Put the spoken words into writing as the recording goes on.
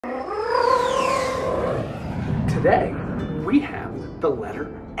today we have the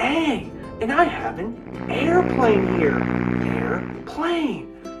letter A, and I have an airplane here.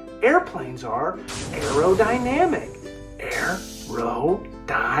 Airplane. Airplanes are aerodynamic.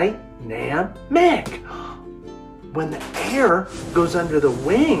 Aerodynamic. When the air goes under the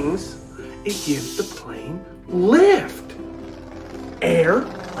wings, it gives the plane lift. Air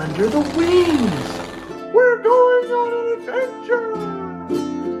under the wings. We're going on an adventure.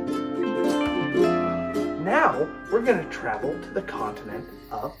 Now we're going to travel to the continent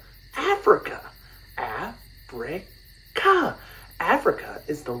of Africa. Africa. Africa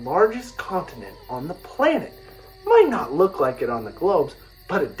is the largest continent on the planet. Might not look like it on the globes,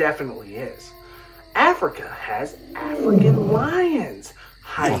 but it definitely is. Africa has African lions,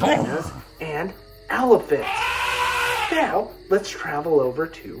 hyenas, and elephants. Now, let's travel over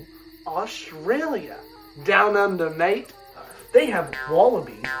to Australia. Down under, mate, they have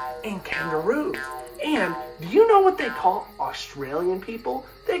wallabies and kangaroos. And do you know what they call Australian people?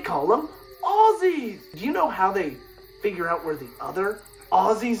 They call them Aussies. Do you know how they figure out where the other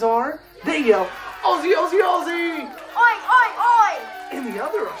Aussies are? They yell, Aussie, Aussie, Aussie! Oi, oi, oi! And the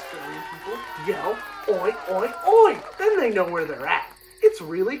other Australian people yell, oi, oi, oi! Then they know where they're at. It's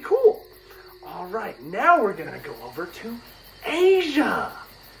really cool. All right, now we're gonna go over to Asia.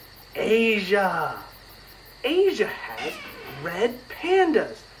 Asia. Asia has red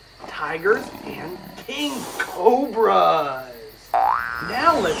pandas, tigers, and king cobras.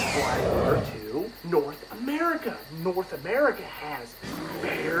 Now let's fly over to North America. North America has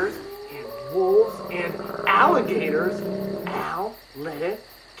bears and wolves and alligators. Alligators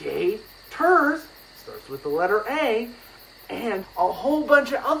starts with the letter A, and a whole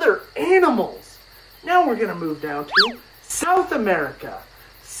bunch of other animals. Now we're going to move down to South America.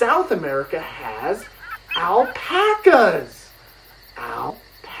 South America has alpacas. Alpacas.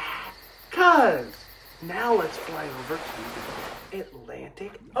 Now let's fly over to the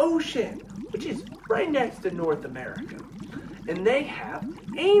Atlantic Ocean, which is right next to North America. And they have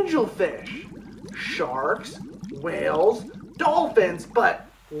angelfish, sharks, whales, dolphins, but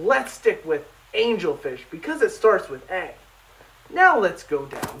let's stick with angelfish because it starts with A. Now let's go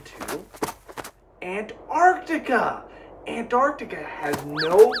down to Antarctica. Antarctica has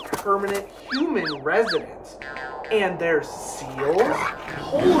no permanent human residence. And there's seals,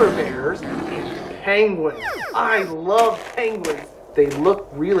 polar bears, and penguins. I love penguins. They look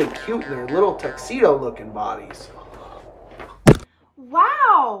really cute in their little tuxedo-looking bodies.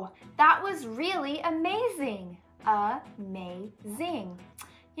 Wow, that was really amazing. Amazing.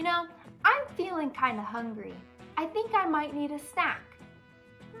 You know, I'm feeling kind of hungry. I think I might need a snack.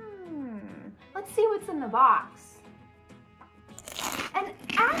 Let's see what's in the box. An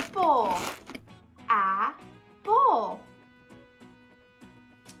apple. Apple.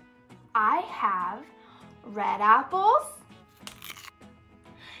 I have red apples,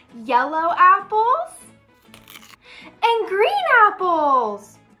 yellow apples, and green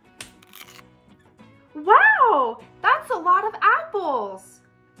apples. Wow, that's a lot of apples.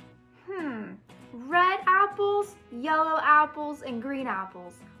 Red apples, yellow apples, and green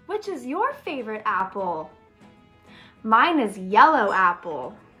apples. Which is your favorite apple? Mine is yellow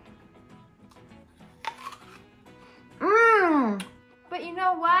apple. But you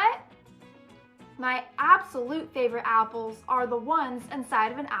know what? My absolute favorite apples are the ones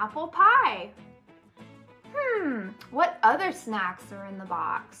inside of an apple pie. What other snacks are in the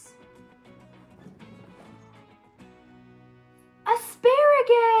box?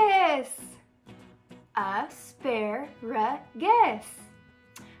 Asparagus! Asparagus.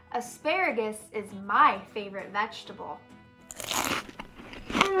 Asparagus is my favorite vegetable.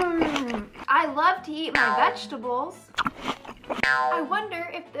 I love to eat my vegetables. I wonder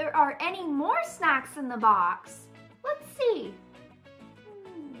if there are any more snacks in the box. Let's see.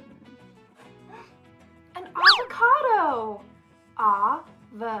 An avocado.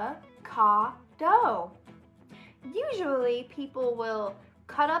 Avocado. Usually people will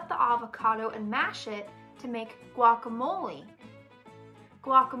cut up the avocado and mash it to make guacamole.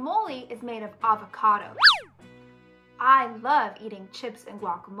 Guacamole is made of avocado. I love eating chips and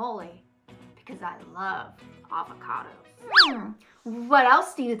guacamole because I love avocados. What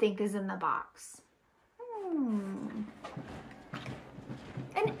else do you think is in the box? An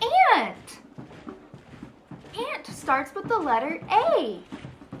ant. Ant starts with the letter A.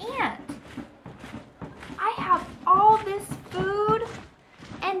 Ant. I have all this food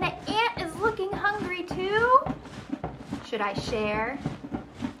and the ant is looking hungry too. Should I share?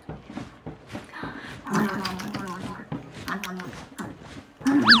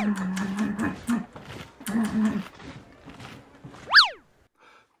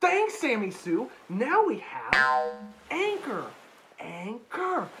 Thanks, Sammy Sue. Now we have anchor.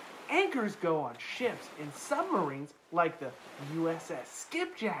 Anchor. Anchors go on ships and submarines like the USS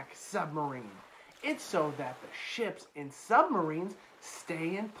Skipjack submarine. It's so that the ships and submarines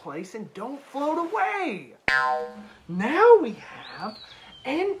stay in place and don't float away. Now we have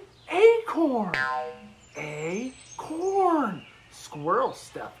an acorn. Acorn. Squirrels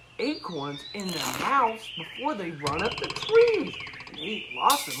stuff acorns in their mouths before they run up the trees and eat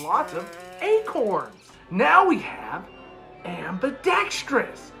lots and lots of acorns. Now we have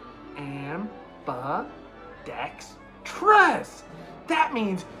ambidextrous. Ambidextrous. That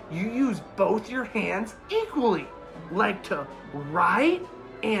means you use both your hands equally, like to write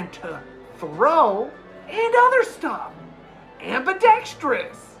and to throw and other stuff.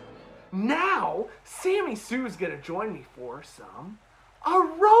 Ambidextrous. Now, Sammy Sue's gonna join me for some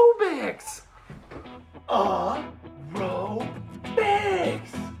aerobics. Aerobics.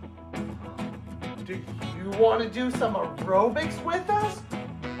 Do you want to do some aerobics with us?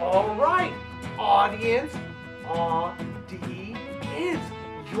 All right, audience.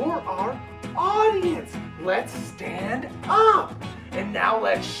 You're our audience. Let's stand up. And now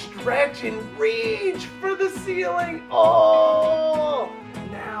let's stretch and reach for the ceiling. Oh!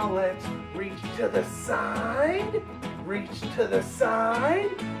 Now let's reach to the side. Reach to the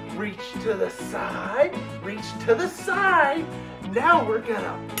side. Reach to the side. Reach to the side. Now we're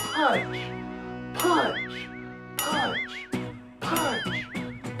gonna punch. Punch. Punch. Punch.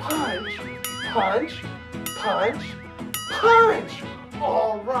 Punch. Punch. Punch. Punch.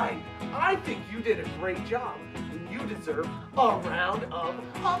 All right. I think you did a great job. You deserve a round of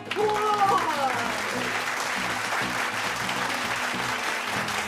applause.